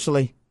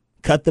officially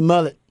cut the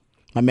mullet.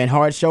 My man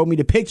Hard showed me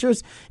the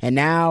pictures, and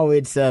now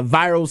it's a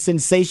viral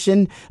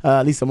sensation,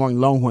 at least among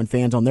Longhorn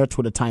fans on their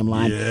Twitter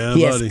timeline. Yeah,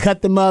 he buddy. has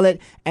cut the mullet,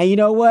 and you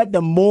know what?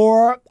 The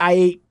more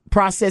I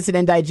process it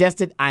and digest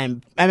it,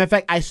 in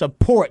fact, I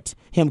support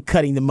him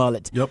cutting the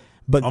mullet. Yep.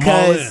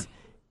 Because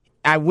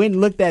I went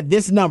and looked at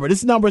this number.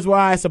 This number is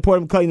why I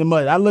support him cutting the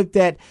mullet. I looked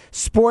at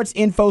Sports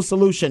Info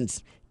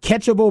Solutions,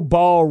 catchable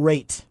ball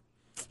rate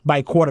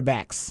by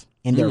quarterbacks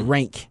in their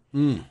rank.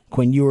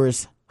 Quinn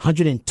Ewers,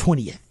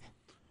 120th.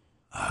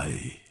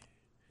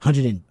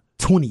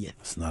 120th.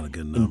 That's not a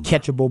good in number.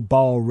 catchable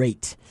ball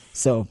rate.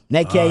 So in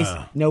that case,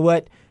 you know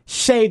what?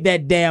 Shave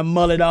that damn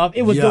mullet off.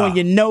 It was doing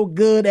you no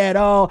good at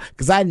all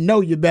because I know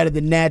you're better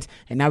than that.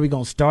 And now we're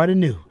going to start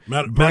anew.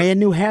 Brand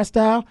new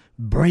hairstyle,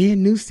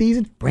 brand new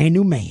season, brand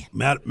new man.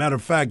 Matter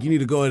of fact, you need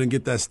to go ahead and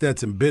get that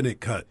Stetson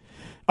Bennett cut.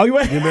 Oh, you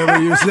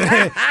remember you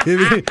said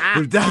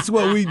if that's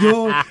what we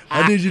doing,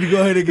 I need you to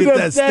go ahead and get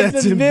that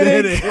Stetson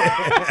Bennett.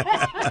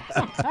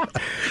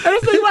 And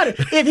let's think about it.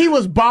 If he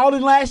was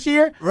balling last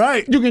year,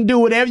 right, you can do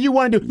whatever you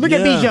want to do. Look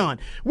at Bijan.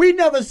 We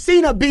never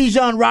seen a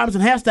Bijan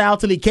Robinson hairstyle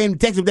till he came to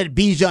Texas with that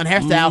Bijan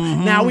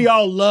hairstyle. Now we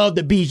all love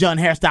the Bijan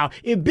hairstyle.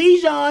 If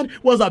Bijan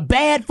was a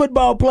bad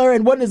football player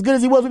and wasn't as good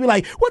as he was, we'd be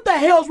like, what the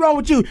hell's wrong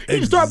with you? You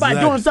need to start by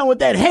doing something with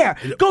that hair.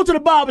 Go to the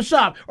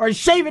barbershop or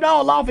shave it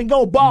all off and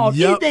go bald.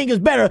 Anything is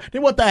better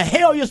than what the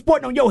hell you're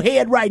sporting on your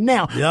head right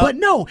now. But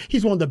no,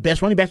 he's one of the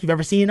best running backs we've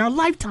ever seen in our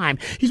lifetime.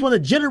 He's one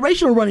of the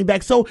generational running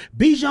backs. So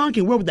Bijan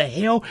can wear what the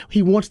hell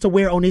he wants to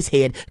wear on his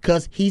head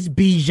because he's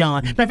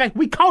Bijan. Matter of fact,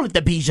 we call it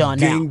the Bijan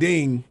now. Ding,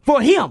 ding.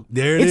 For him.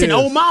 There it is. It's an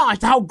homage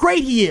to how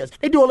great he is.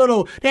 They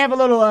have a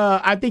little,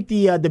 I think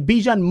the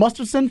Bijan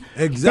Musterson.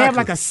 Exactly. They have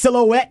like a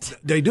silhouette.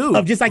 They do.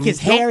 Of just like his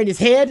hair and his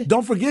head.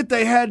 Don't forget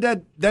they had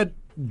that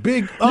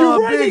big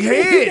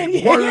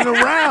head running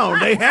around.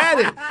 They had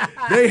it.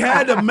 They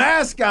had the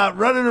mascot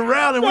running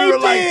around, and we were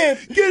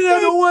like, get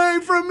that away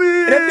from me.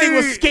 And that thing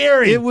was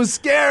scary. It was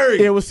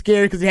scary. It was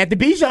scary because it had the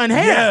Bijan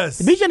hair. Yes.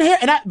 The Bijan hair.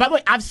 And by the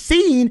way, I've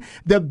seen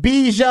the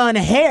Bijan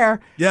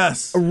hair.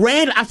 Yes.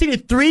 I've seen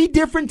it 3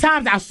 different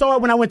times. I saw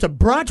it when I went to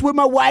brunch with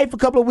my wife a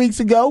couple of weeks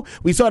ago.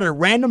 We saw it at a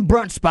random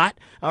brunch spot.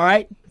 All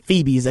right.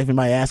 Phoebe's, if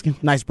anybody asking.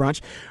 Nice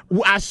brunch.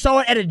 I saw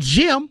it at a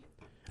gym.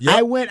 Yep.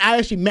 I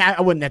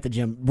wasn't at the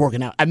gym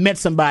working out. I met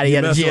somebody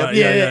at a gym. A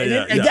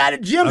guy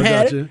at the gym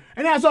had it.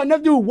 And then I saw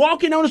another dude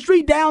walking on the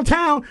street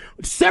downtown,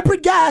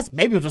 separate guys.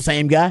 Maybe it was the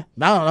same guy. I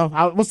don't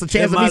know. What's the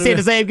chance of me seeing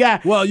the same guy?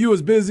 Well, you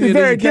was busy and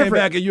then you came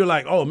back and you're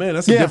like, oh, man,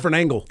 that's a different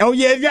angle. Oh,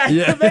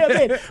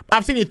 yeah.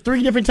 I've seen it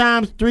 3 different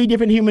times, 3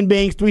 different human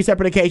beings, 3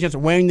 separate occasions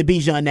wearing the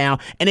Bijan now.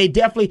 And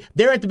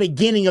they're at the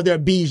beginning of their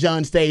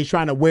Bijan stage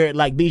trying to wear it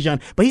like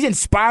Bijan. But he's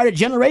inspired a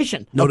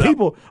generation of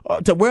people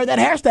to wear that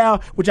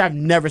hairstyle, which I've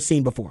never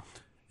seen before.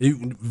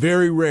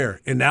 Very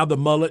rare. And now the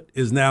mullet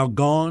is now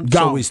gone.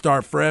 So we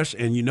start fresh.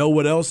 And you know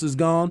what else is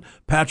gone?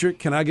 Patrick,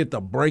 can I get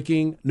the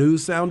breaking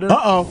news sounder?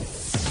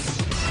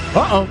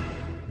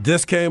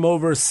 This came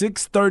over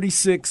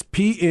 6:36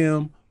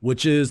 p.m.,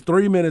 which is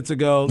 3 minutes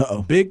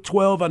ago. Big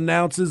 12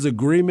 announces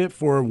agreement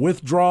for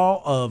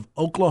withdrawal of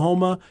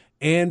Oklahoma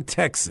and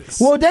Texas.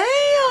 Well, damn.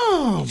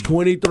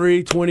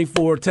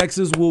 23-24.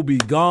 Texas will be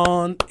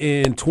gone.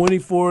 In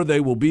 24, they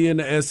will be in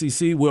the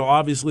SEC. We'll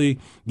obviously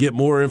get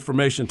more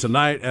information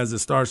tonight as it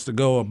starts to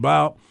go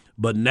about.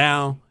 But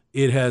now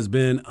it has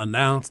been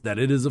announced that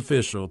it is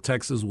official.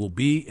 Texas will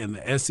be in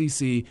the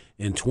SEC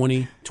in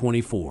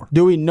 2024.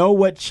 Do we know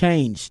what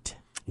changed?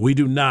 We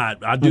do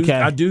not. I do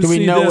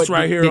see this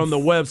right here on the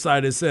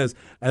website. It says,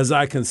 as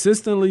I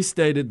consistently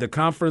stated, the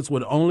conference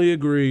would only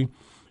agree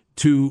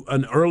to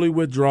an early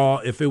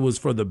withdrawal if it was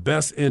for the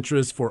best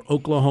interest for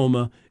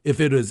Oklahoma, if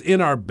it is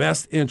in our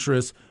best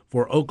interest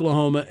for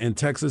Oklahoma and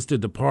Texas to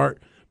depart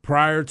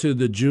prior to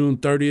the June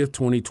 30th,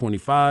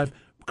 2025.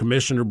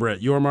 Commissioner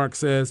Brett Yormark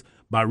says,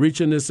 by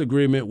reaching this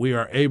agreement, we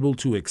are able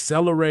to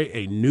accelerate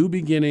a new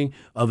beginning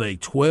of a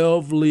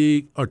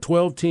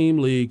 12-team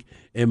league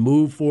and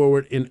move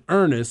forward in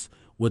earnest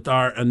with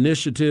our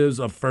initiatives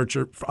of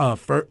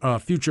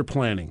future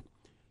planning.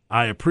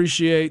 I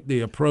appreciate the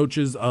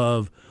approaches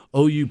of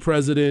OU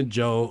President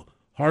Joe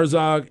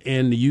Herzog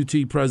and the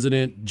UT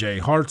President Jay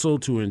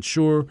Hartzell to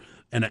ensure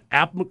an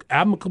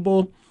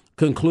amicable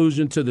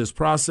conclusion to this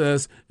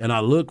process, and I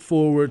look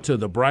forward to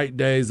the bright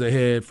days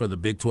ahead for the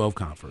Big 12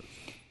 Conference.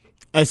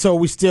 And so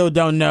we still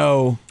don't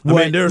know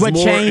what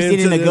changed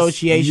in the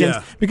negotiations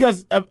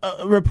because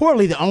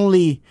reportedly the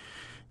only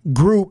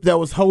group that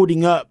was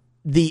holding up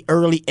the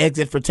early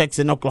exit for Texas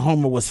and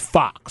Oklahoma was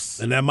Fox.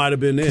 And that might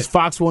have been it. Because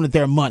Fox wanted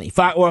their money.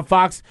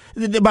 Fox,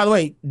 by the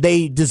way,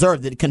 they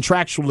deserved it.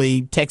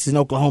 Contractually, Texas and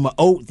Oklahoma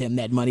owed them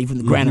that money from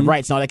the grant of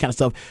rights and all that kind of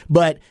stuff.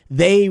 But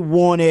they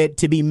wanted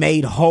to be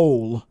made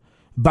whole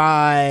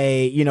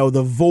by,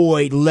 the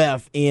void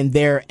left in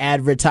their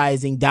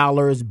advertising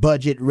dollars,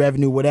 budget,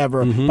 revenue,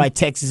 whatever, by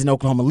Texas and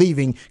Oklahoma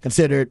leaving,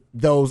 considered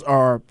those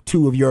are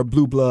two of your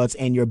blue bloods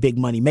and your big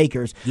money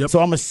makers. Yep.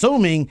 So I'm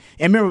assuming,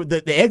 and remember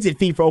the exit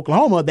fee for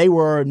Oklahoma, they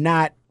were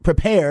not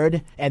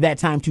prepared at that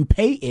time to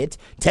pay it.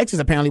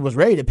 Texas apparently was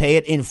ready to pay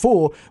it in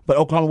full, but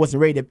Oklahoma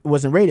wasn't ready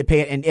to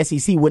pay it, and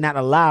SEC would not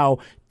allow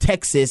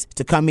Texas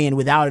to come in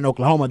without an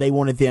Oklahoma. They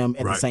wanted them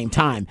at the same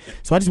time.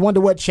 So I just wonder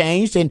what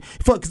changed, and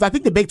because I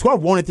think the Big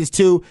 12 wanted this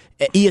too.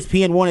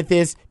 ESPN wanted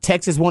this,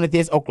 Texas wanted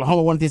this,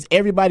 Oklahoma wanted this,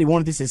 everybody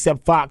wanted this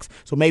except Fox.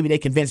 So maybe they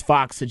convinced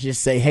Fox to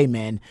just say, "Hey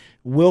man,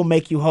 we'll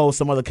make you whole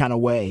some other kind of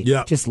way.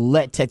 Yeah. Just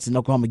let Texas and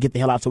Oklahoma get the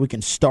hell out so we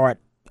can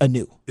start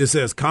anew." It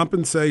says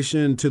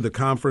compensation to the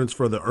conference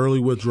for the early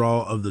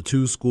withdrawal of the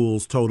two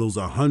schools totals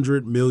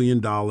 $100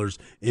 million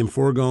in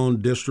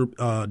foregone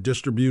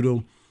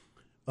distributable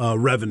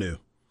revenue.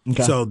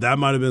 Okay. So that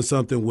might have been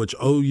something which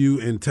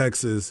OU and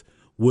Texas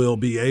will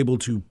be able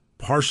to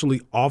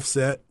partially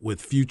offset with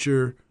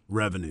future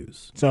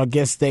revenues. So I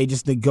guess they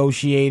just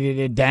negotiated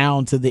it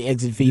down to the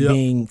exit fee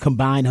being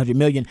combined $100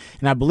 million.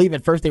 And I believe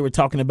at first they were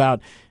talking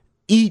about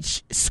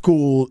each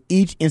school,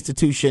 each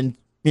institution,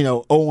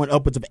 owing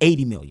upwards of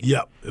 $80 million.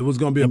 Yep, it was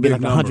going to be a big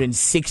like number.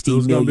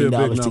 $160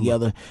 million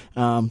together.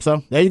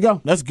 So there you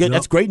go. That's good. Yep.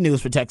 That's great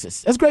news for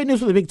Texas. That's great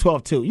news for the Big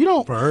 12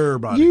 too. For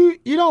everybody.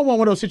 You don't want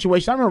one of those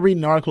situations. I remember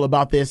reading an article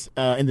about this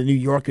in the New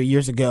Yorker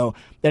years ago.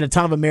 That a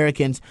ton of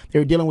Americans, they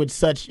were dealing with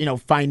such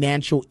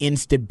financial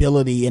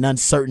instability and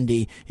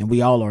uncertainty, and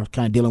we all are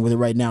kind of dealing with it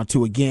right now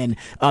too. Again,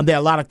 there are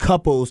a lot of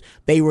couples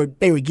they were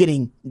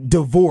getting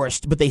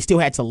divorced, but they still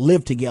had to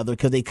live together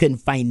because they couldn't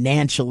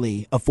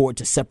financially afford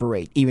to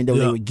separate, even though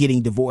they were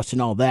getting divorced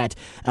and all that.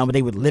 But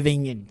they were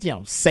living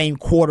in same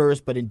quarters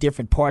but in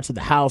different parts of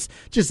the house.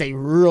 Just a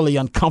really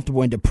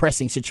uncomfortable and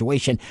depressing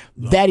situation.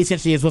 That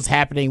essentially is what's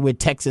happening with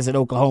Texas and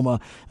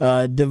Oklahoma.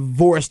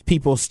 Divorced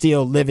people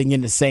still living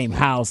in the same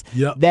house.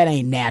 Yep. That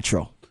ain't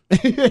natural.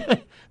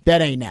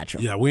 That ain't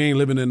natural. Yeah, we ain't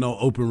living in no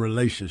open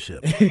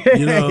relationship.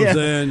 You know what I'm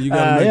saying? You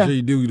got to make sure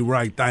you do the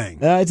right thing.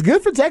 It's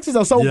good for Texas,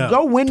 though. So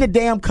go win the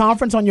damn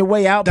conference on your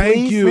way out, please.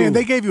 Thank you. Man,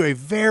 they gave you a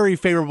very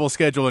favorable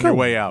schedule on your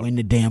way out. Win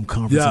the damn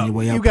conference on your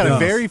way out. You've got a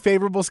very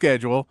favorable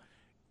schedule.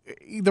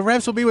 The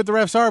refs will be what the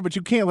refs are, but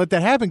you can't let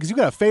that happen because you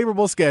got a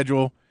favorable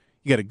schedule.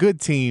 You got a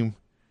good team.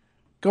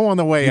 Go on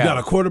the way out. You got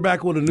a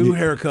quarterback with a new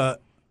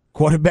haircut.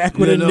 Quarterback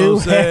with a new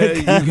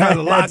haircut. You got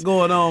a lot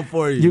going on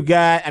for you.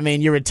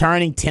 You're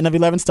returning 10 of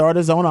 11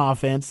 starters on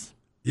offense.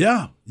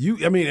 Yeah.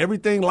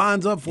 Everything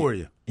lines up for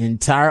you.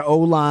 Entire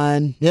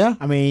O-line. Yeah.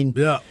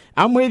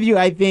 I'm with you.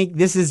 I think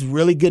this is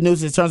really good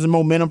news in terms of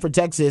momentum for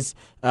Texas.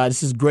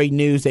 This is great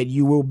news that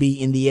you will be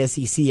in the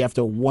SEC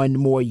after one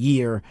more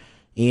year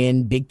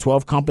in Big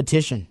 12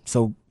 competition.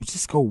 So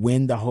just go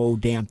win the whole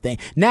damn thing.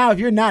 Now, if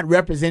you're not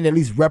represented, at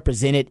least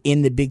represented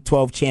in the Big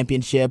 12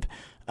 championship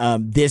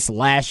this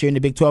last year in the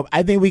Big 12,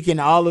 I think we can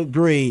all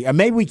agree, or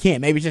maybe we can't,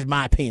 maybe it's just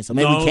my opinion, so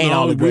maybe we can't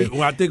all agree.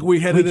 I think we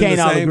headed in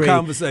the same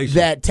conversation.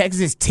 That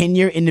Texas'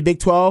 tenure in the Big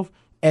 12,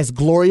 as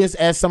glorious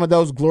as some of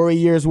those glory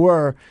years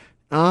were,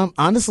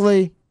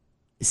 honestly,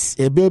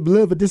 it'd be a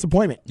bit of a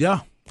disappointment.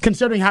 Yeah.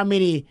 Considering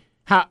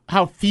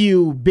how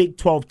few Big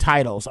 12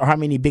 titles or how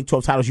many Big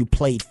 12 titles you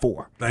played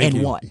for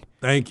won.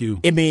 Thank you.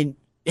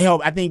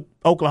 I think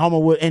Oklahoma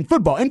would, in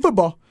football,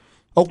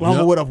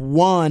 Oklahoma would have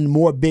won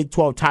more Big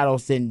 12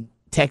 titles than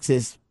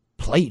Texas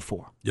played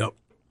for. Yep.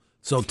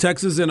 So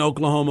Texas and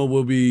Oklahoma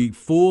will be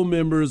full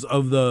members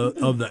of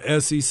the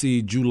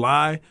SEC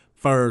July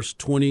 1st,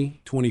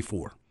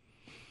 2024.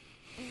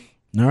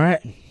 All right.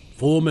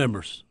 Full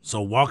members. So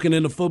walking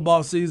into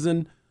football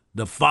season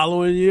the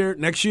following year,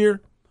 next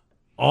year,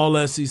 all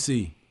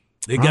SEC.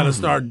 They got to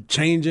start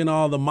changing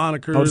all the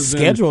monikers.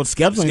 Scheduling's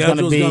going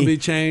to be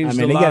changed.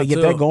 They got to get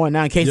that going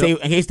now in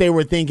case they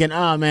were thinking,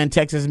 oh man,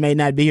 Texas may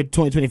not be here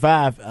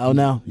 2025. Oh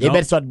no, they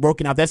better start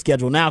working out that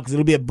schedule now because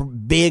it'll be a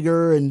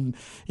bigger and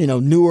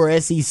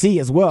newer SEC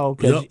as well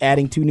because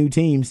adding two new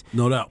teams.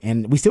 No doubt.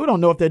 And we still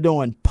don't know if they're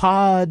doing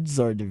pods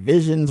or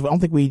divisions. I don't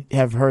think we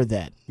have heard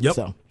that. Yep.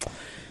 So.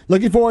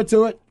 Looking forward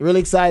to it.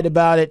 Really excited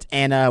about it.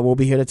 And we'll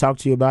be here to talk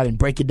to you about it and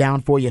break it down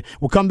for you.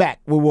 We'll come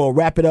back. We will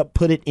wrap it up,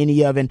 put it in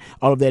the oven,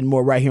 all of that and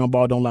more right here on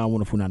Ball Don't Lie on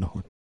 104.9 The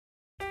Horn.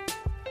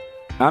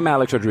 I'm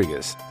Alex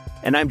Rodriguez.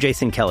 And I'm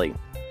Jason Kelly.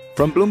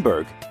 From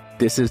Bloomberg,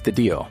 this is The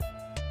Deal.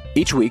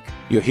 Each week,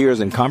 you'll hear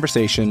us in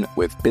conversation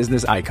with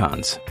business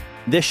icons.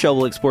 This show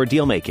will explore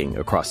deal-making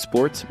across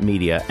sports,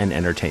 media, and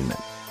entertainment.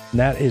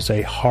 That is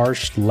a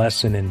harsh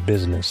lesson in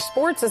business.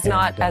 Sports is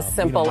not as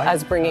simple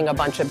as bringing a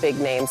bunch of big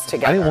names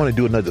together. I didn't want to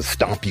do another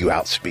stomp you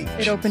out speech.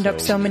 It opened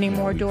up so many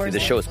more doors. The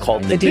show is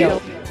called The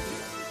Deal.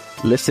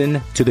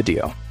 Listen to the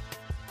deal.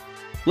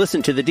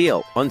 Listen to The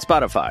Deal on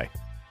Spotify.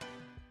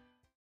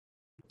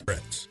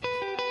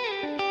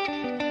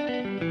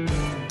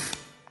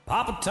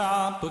 Papa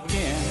Top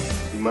again.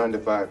 You mind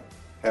if I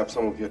have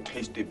some of your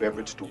tasty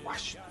beverage to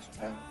wash this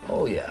down?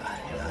 Oh, yeah.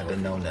 I've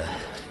been known to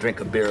drink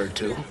a beer or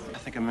two. I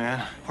think a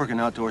man working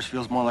outdoors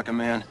feels more like a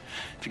man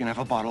if you can have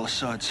a bottle of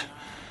Suds.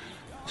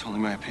 It's only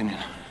my opinion,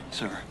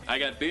 sir. I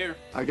got beer.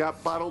 I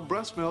got bottled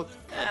breast milk.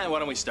 Why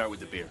don't we start with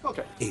the beer?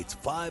 Okay. It's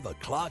 5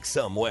 o'clock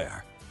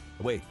somewhere.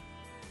 Wait,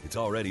 it's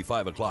already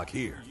 5 o'clock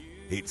here.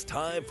 It's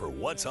time for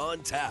What's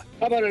on Tap.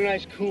 How about a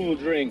nice cool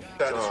drink?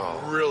 That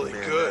is really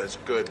good. That's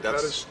good.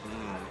 That's...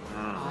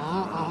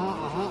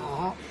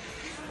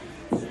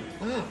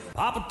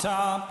 Papa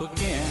Top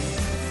again.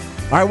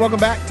 All right, welcome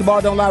back to Ball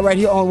Don't Lie right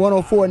here on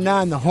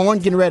 104.9 The Horn.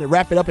 Getting ready to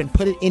wrap it up and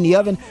put it in the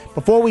oven.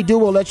 Before we do,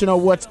 we'll let you know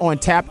what's on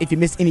tap. If you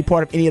missed any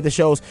part of any of the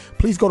shows,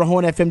 please go to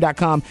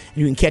hornfm.com and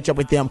you can catch up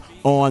with them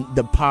on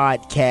the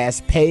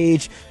podcast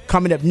page.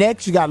 Coming up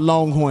next, you got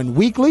Longhorn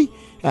Weekly.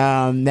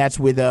 That's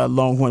with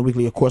Longhorn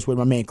Weekly, of course, with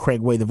my man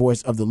Craig Way, the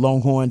voice of the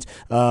Longhorns.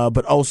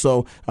 But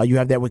also, you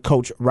have that with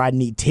Coach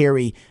Rodney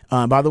Terry.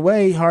 By the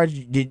way, Hard,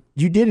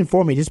 you did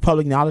inform me. This is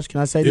public knowledge.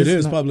 Can I say this? It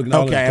is public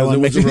knowledge because it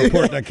was a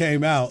report that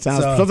came out.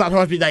 Sometimes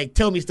Hard be like,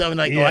 tell me stuff, and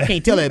like, oh, I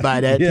can't tell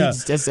everybody that. Yeah.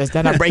 That's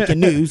not breaking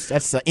news.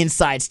 That's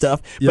inside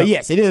stuff. Yep. But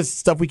yes, it is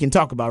stuff we can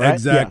talk about, right?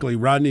 Exactly. Yeah.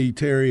 Rodney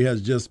Terry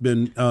has just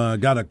been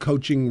got a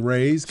coaching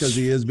raise because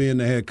he is being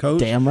the head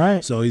coach. Damn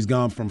right. So he's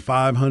gone from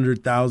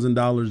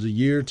 $500,000 a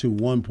year to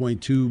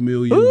 $1.2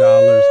 million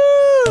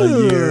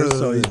a year.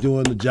 So he's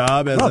doing the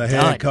job as a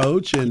head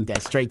coach. And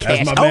that straight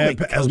cash.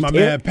 As my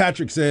man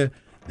Patrick said,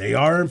 they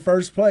are in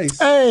first place.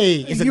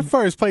 Hey, you're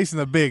first place in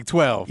the Big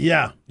 12.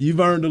 Yeah,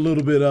 you've earned a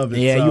little bit of it.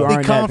 Yeah, so. you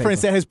earned the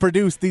conference that has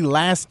produced the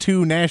last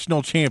two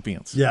national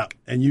champions. Yeah,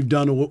 and you've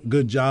done a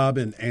good job,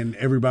 and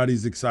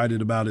everybody's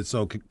excited about it.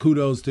 So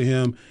kudos to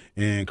him.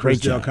 And Chris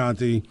Del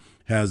Conte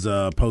has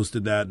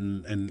posted that,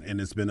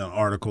 and it's been an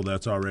article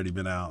that's already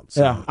been out.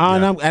 So, yeah,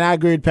 and I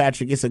agree with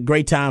Patrick. It's a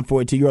great time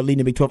for it to you're leading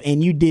the Big 12,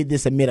 and you did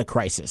this amid a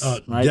crisis,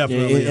 right?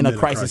 Definitely in a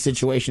crisis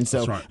situation.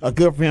 So right.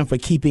 Good for him for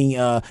keeping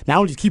not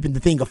only just keeping the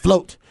thing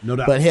afloat, no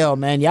doubt. But hell,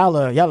 man, y'all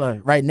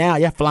are right now.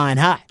 You're flying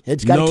high.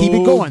 It's got to keep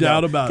it going. No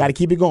doubt about it. Got to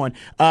keep it going.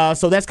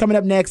 So that's coming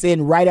up next,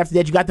 and right after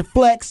that, you got the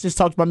Flex. Just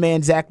talked to my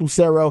man Zach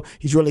Lucero.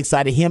 He's really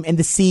excited. Him and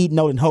the Seed,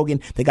 Nolan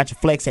Hogan. They got your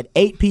Flex at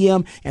 8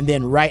 p.m. and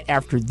then right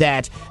after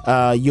that,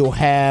 you'll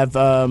have.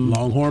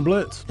 Longhorn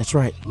Blitz. That's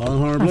right.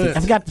 Longhorn Blitz.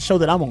 I forgot the show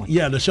that I'm on.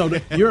 Yeah, the show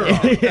that you're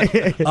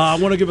on. I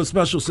want to give a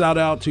special shout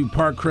out to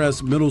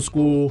Parkcrest Middle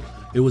School.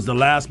 It was the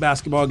last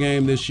basketball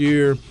game this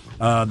year.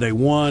 They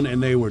won,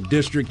 and they were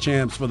district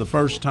champs for the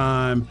first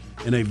time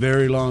in a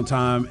very long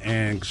time.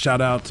 And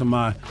shout out to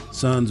my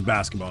son's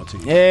basketball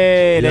team.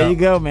 Hey, there you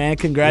go, man.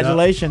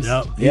 Congratulations.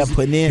 Yep. Yeah,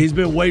 putting in. He's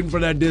been waiting for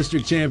that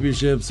district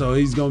championship, so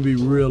he's going to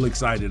be real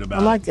excited about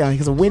it. I like that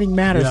because winning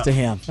matters to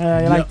him.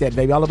 I like that,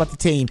 baby. All about the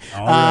team.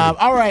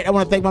 All right. I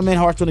want to thank my man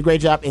Hart for doing a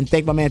great job and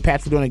thank my man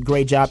Pat for doing a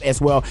great job as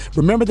well.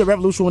 Remember, the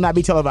revolution will not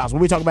be televised.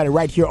 We'll be talking about it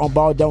right here on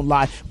Ball Don't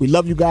Lie. We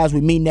love you guys.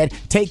 We mean that.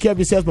 Take care of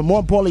yourselves, but more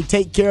importantly,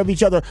 take care of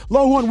each other.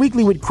 Longhorn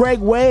Weekly with Craig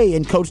Way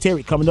and Coach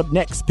Terry coming up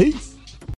next. Peace.